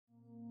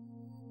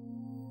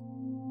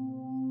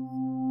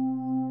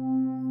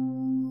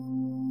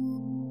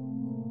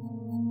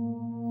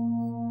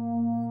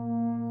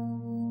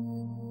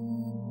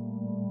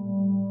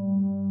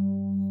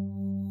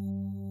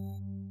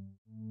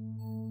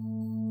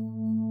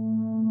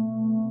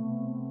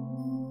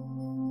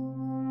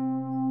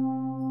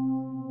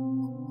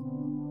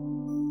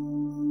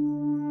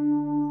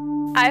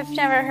I've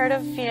never heard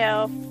of,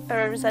 the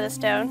Rosetta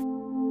Stone.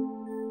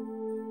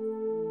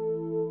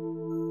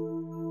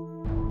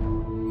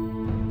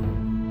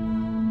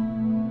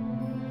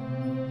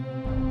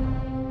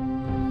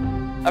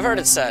 I've heard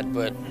it said,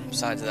 but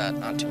besides that,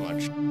 not too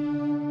much.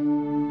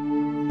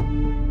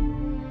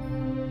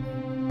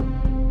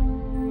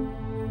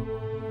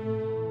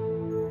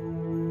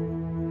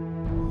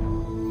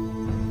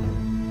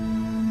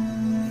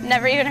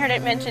 Never even heard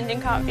it mentioned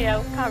in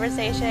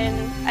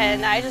conversation,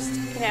 and I just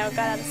got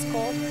out of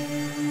school.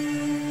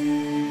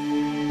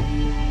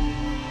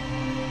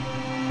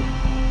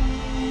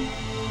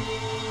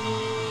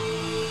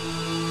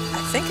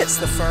 I think it's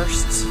the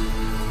first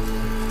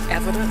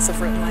evidence of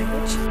written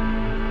language.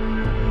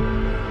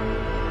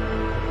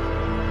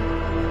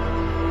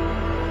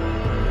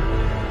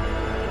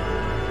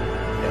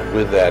 And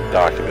with that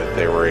document,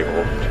 they were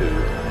able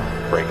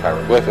to break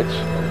hieroglyphics,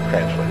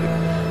 translate it,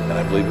 and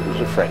I believe it was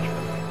a Frenchman.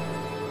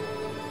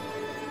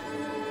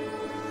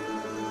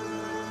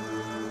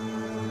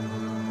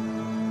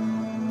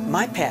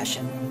 My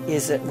passion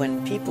is that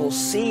when people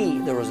see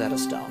the Rosetta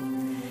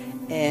Stone,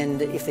 and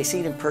if they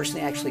see it in person,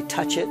 they actually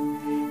touch it,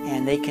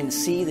 and they can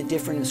see the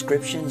different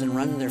inscriptions and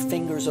run their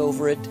fingers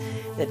over it,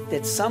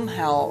 that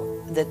somehow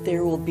that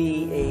there will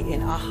be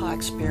an aha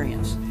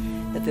experience,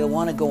 that they'll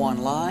want to go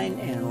online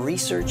and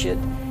research it,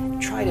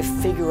 try to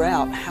figure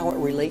out how it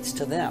relates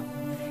to them.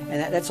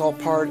 And that's all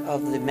part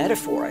of the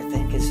metaphor, I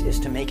think, is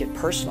to make it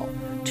personal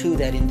to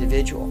that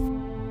individual.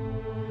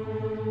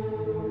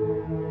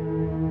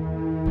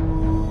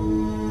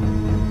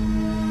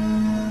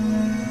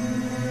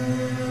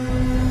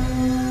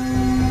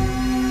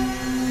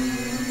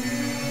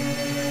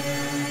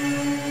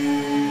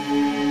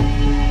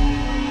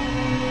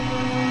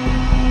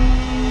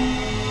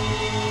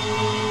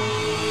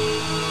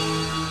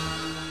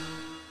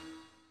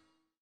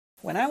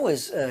 When I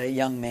was a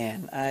young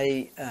man,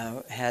 I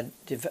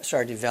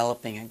started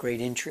developing a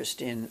great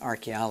interest in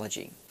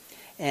archaeology.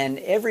 And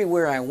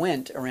everywhere I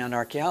went around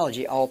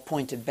archaeology, all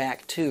pointed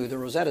back to the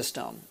Rosetta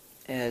Stone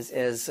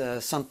as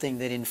something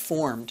that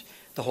informed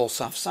the whole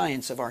soft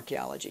science of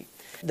archaeology.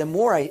 The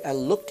more I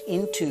looked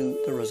into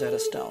the Rosetta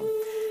Stone,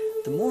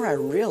 the more I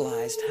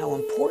realized how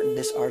important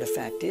this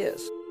artifact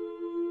is.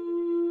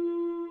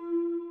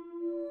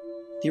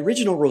 The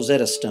original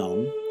Rosetta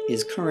Stone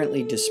is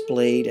currently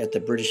displayed at the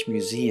British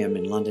Museum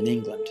in London,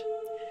 England.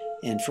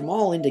 And from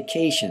all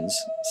indications,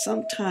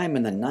 sometime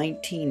in the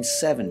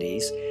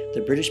 1970s,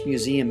 the British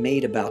Museum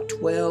made about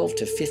 12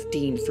 to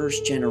 15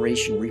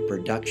 first-generation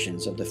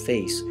reproductions of the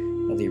face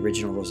of the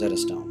original Rosetta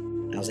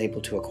Stone. I was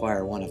able to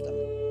acquire one of them.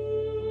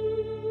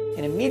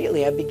 And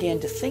immediately I began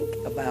to think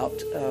about,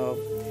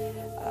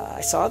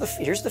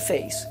 here's the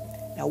face.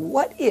 Now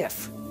what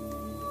if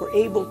we're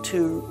able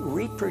to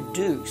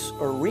reproduce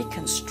or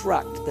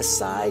reconstruct the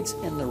sides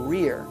and the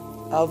rear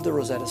of the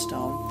Rosetta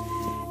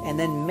Stone and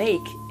then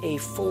make a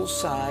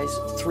full-size,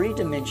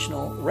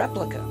 three-dimensional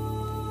replica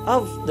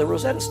of the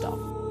Rosetta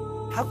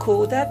Stone? How cool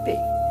would that be?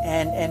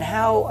 And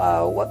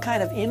what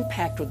kind of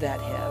impact would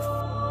that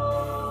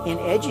have in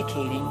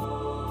educating,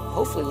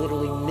 hopefully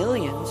literally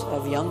millions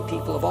of young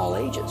people of all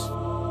ages?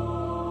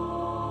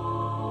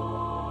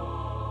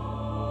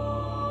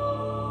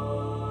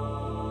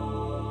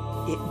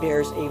 It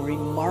bears a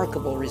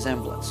remarkable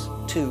resemblance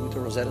to the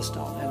Rosetta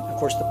Stone. And of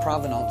course the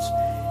provenance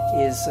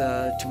is,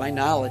 to my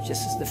knowledge, this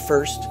is the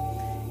first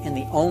and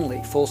the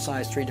only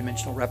full-size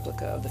three-dimensional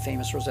replica of the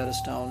famous Rosetta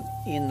Stone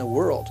in the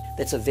world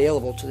that's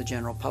available to the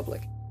general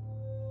public.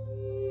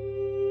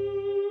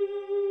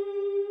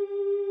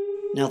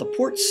 Now the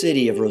port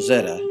city of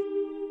Rosetta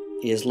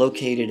is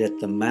located at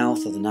the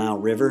mouth of the Nile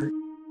River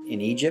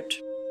in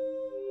Egypt,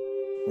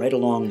 right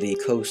along the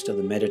coast of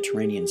the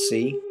Mediterranean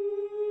Sea.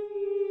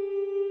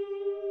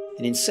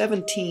 And in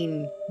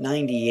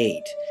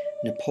 1798,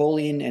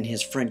 Napoleon and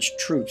his French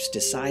troops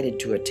decided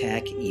to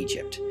attack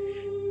Egypt,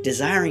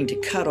 desiring to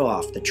cut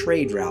off the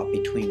trade route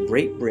between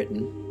Great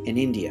Britain and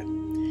India.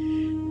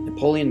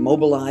 Napoleon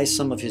mobilized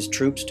some of his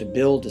troops to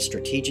build a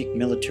strategic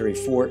military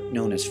fort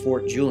known as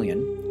Fort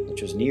Julian,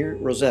 which was near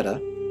Rosetta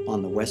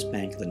on the west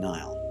bank of the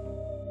Nile.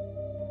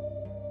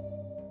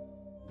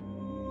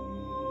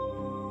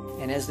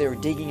 And as they were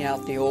digging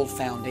out the old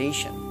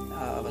foundation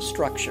of a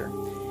structure,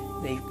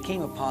 they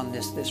came upon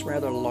this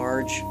rather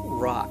large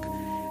rock.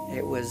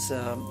 It was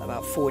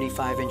about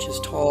 45 inches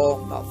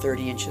tall, about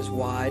 30 inches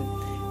wide,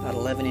 about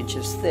 11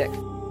 inches thick.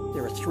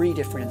 There were three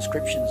different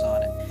inscriptions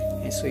on it.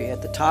 And so you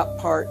had the top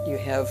part, you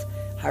have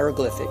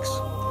hieroglyphics.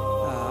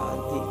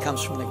 It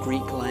comes from the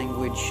Greek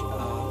language,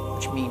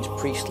 which means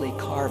priestly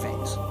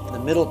carvings. The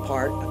middle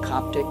part, a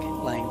Coptic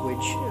language,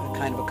 a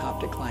kind of a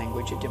Coptic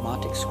language, a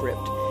Demotic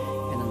script.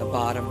 And then the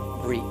bottom,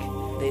 Greek.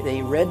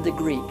 They read the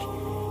Greek,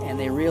 and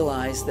they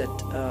realized that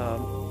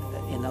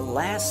in the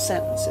last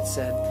sentence it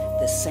said,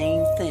 the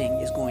same thing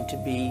is going to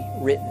be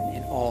written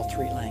in all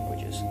three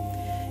languages.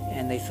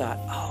 And they thought,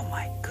 oh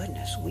my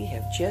goodness, we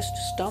have just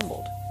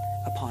stumbled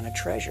upon a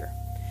treasure.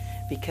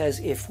 Because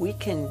if we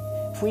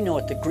know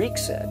what the Greek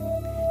said,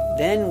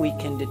 then we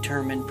can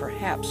determine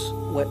perhaps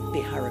what the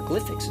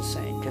hieroglyphics is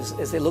saying. Because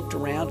as they looked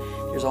around,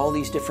 there's all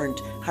these different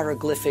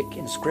hieroglyphic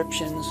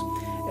inscriptions,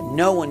 and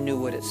no one knew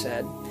what it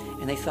said.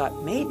 And they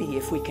thought, maybe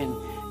if we can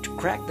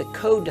crack the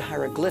code to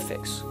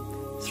hieroglyphics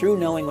through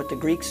knowing what the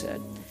Greek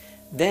said,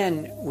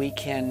 then we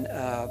can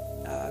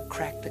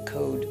crack the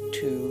code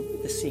to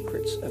the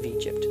secrets of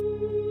Egypt.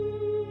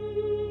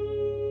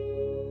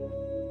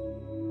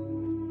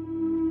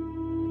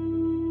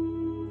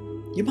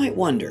 You might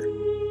wonder,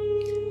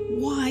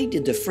 why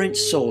did the French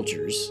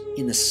soldiers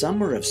in the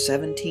summer of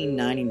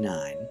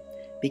 1799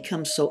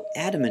 become so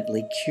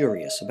adamantly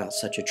curious about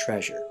such a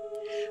treasure,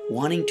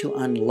 wanting to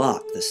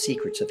unlock the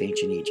secrets of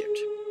ancient Egypt?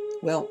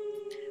 Well,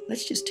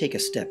 let's just take a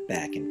step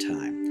back in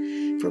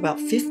time. For about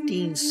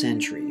 15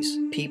 centuries,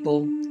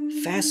 people,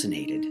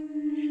 fascinated,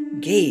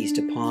 gazed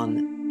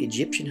upon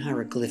Egyptian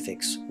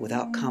hieroglyphics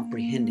without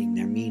comprehending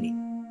their meaning.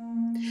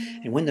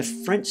 And when the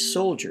French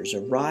soldiers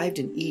arrived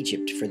in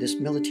Egypt for this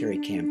military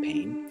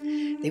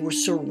campaign, they were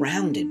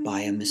surrounded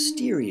by a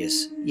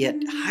mysterious yet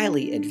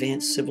highly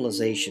advanced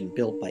civilization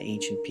built by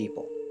ancient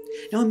people.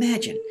 Now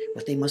imagine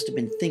what they must have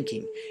been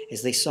thinking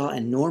as they saw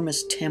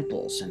enormous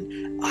temples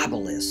and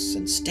obelisks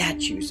and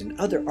statues and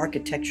other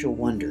architectural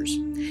wonders,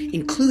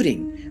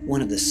 including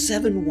one of the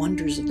 7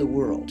 wonders of the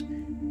world,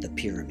 the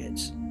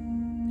pyramids.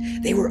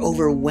 They were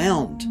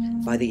overwhelmed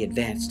by the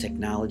advanced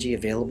technology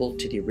available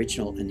to the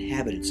original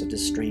inhabitants of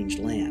this strange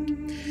land.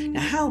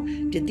 Now, how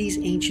did these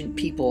ancient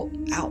people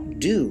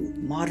outdo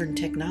modern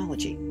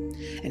technology?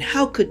 And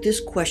how could this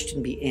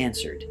question be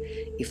answered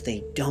if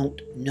they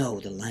don't know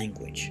the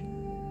language?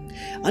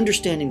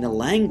 Understanding the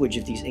language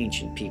of these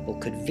ancient people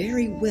could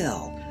very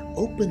well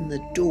open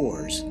the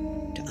doors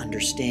to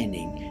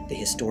understanding the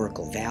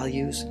historical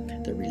values,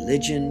 the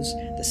religions,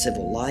 the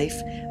civil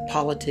life,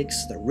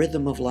 politics, the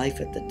rhythm of life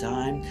at the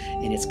time,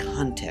 and its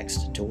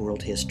context to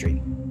world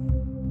history.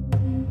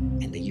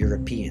 And the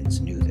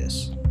Europeans knew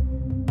this.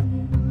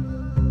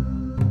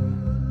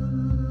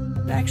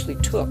 It actually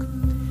took,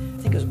 I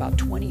think it was about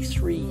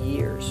 23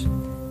 years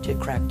to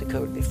crack the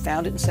code. They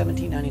found it in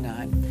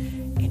 1799.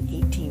 In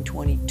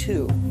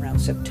 1822, around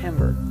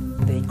September,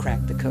 they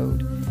cracked the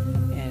code.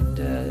 And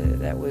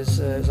that was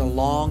a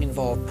long,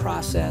 involved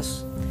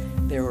process.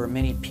 There were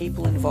many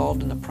people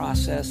involved in the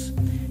process.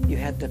 You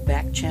had the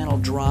back-channel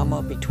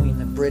drama between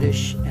the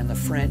British and the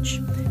French.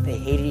 They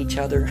hated each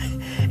other.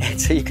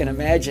 And so you can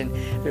imagine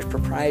there's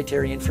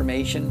proprietary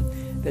information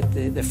that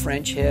the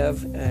French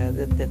have,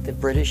 that the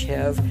British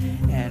have,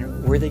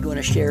 and were they going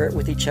to share it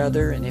with each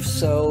other? And if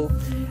so,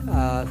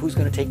 who's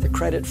going to take the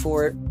credit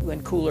for it?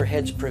 When cooler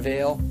heads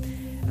prevail,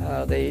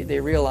 they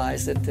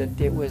realized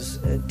that it was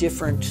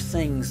different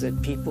things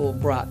that people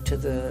brought to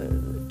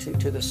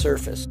the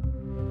surface.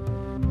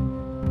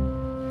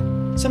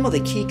 Some of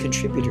the key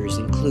contributors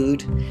include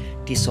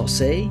de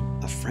Saussay,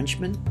 a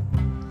Frenchman,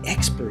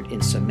 expert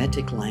in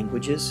Semitic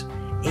languages,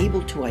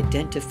 able to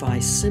identify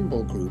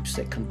symbol groups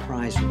that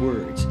comprise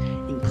words,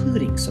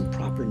 including some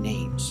proper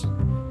names.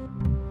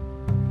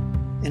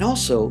 And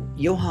also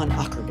Johann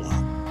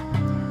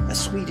Åkerblom, a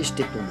Swedish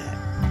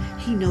diplomat.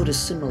 He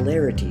noticed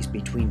similarities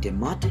between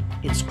Demotic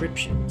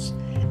inscriptions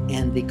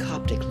and the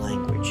Coptic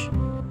language.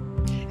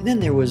 And then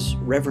there was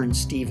Reverend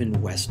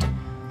Stephen Weston.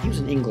 He was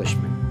an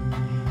Englishman.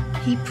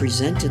 He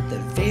presented the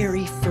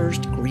very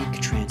first Greek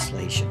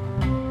translation.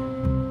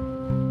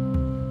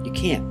 You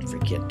can't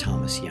forget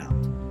Thomas Young.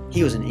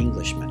 He was an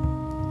Englishman,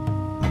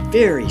 a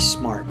very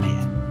smart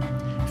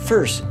man,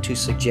 first to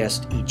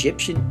suggest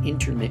Egyptian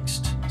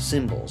intermixed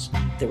symbols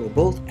that were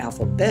both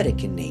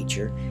alphabetic in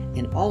nature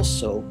and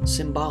also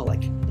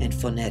symbolic and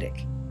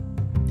phonetic.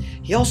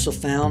 He also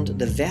found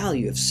the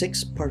value of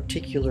 6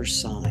 particular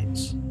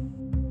signs.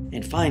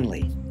 And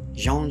finally,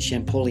 Jean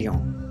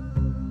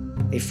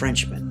Champollion, a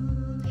Frenchman,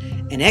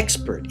 an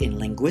expert in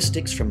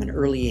linguistics from an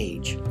early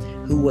age,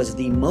 who was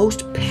the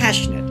most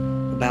passionate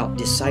about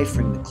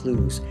deciphering the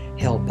clues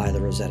held by the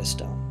Rosetta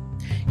Stone.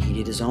 He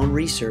did his own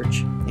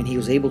research, and he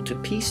was able to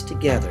piece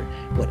together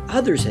what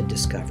others had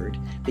discovered,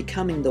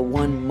 becoming the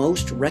one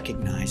most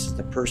recognized as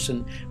the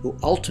person who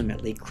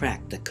ultimately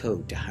cracked the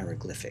code to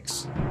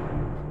hieroglyphics.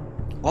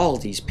 All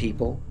these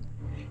people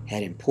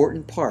had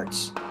important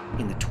parts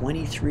in the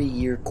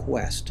 23-year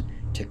quest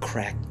to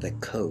crack the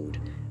code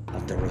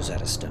of the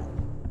Rosetta Stone.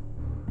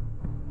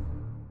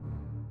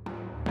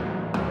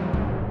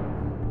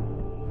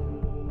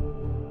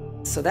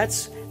 So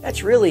that's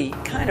really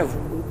kind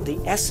of the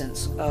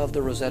essence of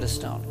the Rosetta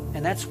Stone.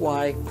 And that's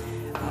why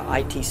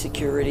IT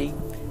security,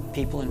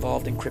 people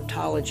involved in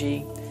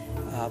cryptology,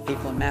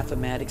 people in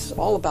mathematics, is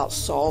all about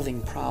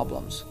solving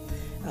problems,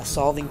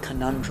 solving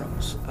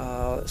conundrums,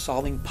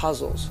 solving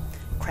puzzles,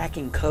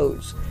 cracking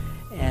codes.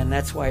 And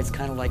that's why it's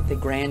kind of like the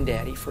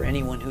granddaddy for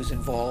anyone who's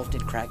involved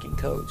in cracking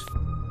codes.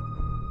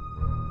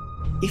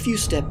 If you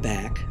step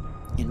back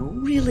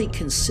and really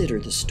consider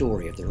the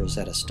story of the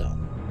Rosetta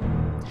Stone,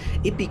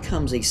 it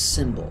becomes a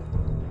symbol,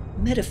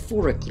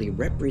 metaphorically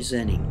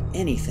representing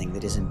anything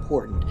that is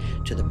important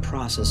to the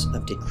process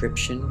of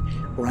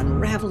decryption or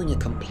unraveling a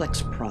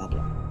complex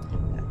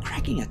problem,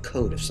 cracking a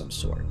code of some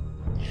sort.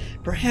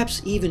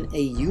 Perhaps even a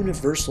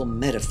universal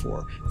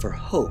metaphor for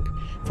hope,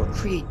 for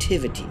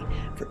creativity,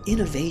 for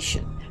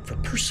innovation, for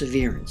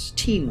perseverance,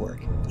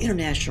 teamwork,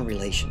 international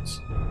relations.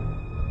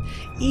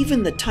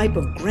 Even the type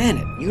of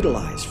granite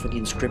utilized for the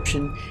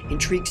inscription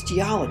intrigues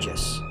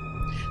geologists.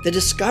 The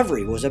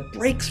discovery was a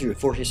breakthrough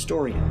for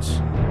historians,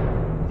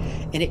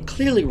 and it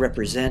clearly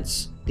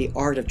represents the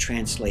art of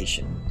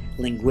translation,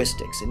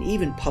 linguistics, and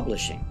even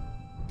publishing.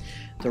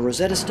 The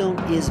Rosetta Stone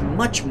is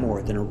much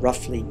more than a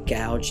roughly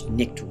gouged,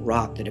 nicked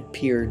rock that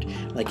appeared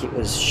like it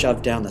was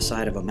shoved down the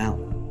side of a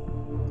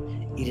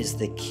mountain. It is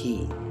the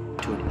key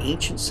to an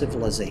ancient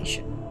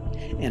civilization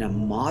and a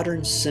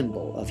modern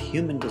symbol of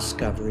human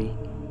discovery,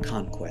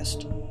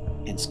 conquest,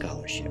 and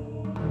scholarship.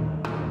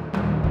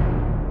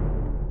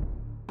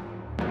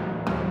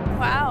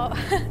 Wow.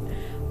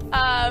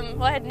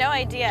 Well, I had no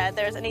idea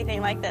there was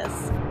anything like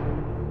this.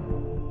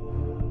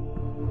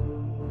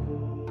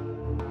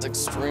 It's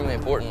extremely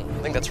important. I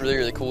think that's really,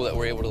 really cool that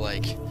we're able to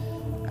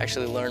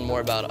actually learn more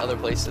about other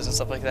places and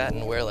stuff like that,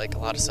 and where a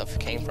lot of stuff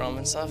came from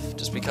and stuff,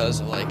 just because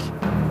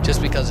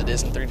it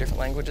is in 3 different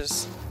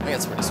languages. I think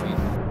that's pretty sweet.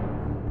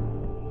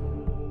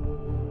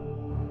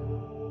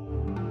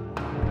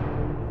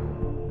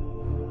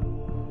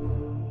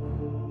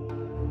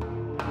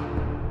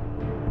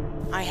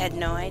 I had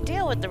no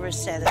idea what the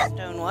Rosetta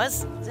Stone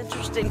was. It's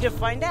interesting to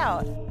find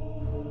out.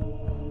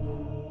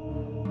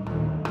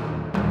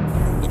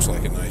 Looks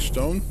like a nice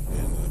stone,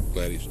 and I'm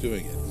glad he's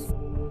doing it.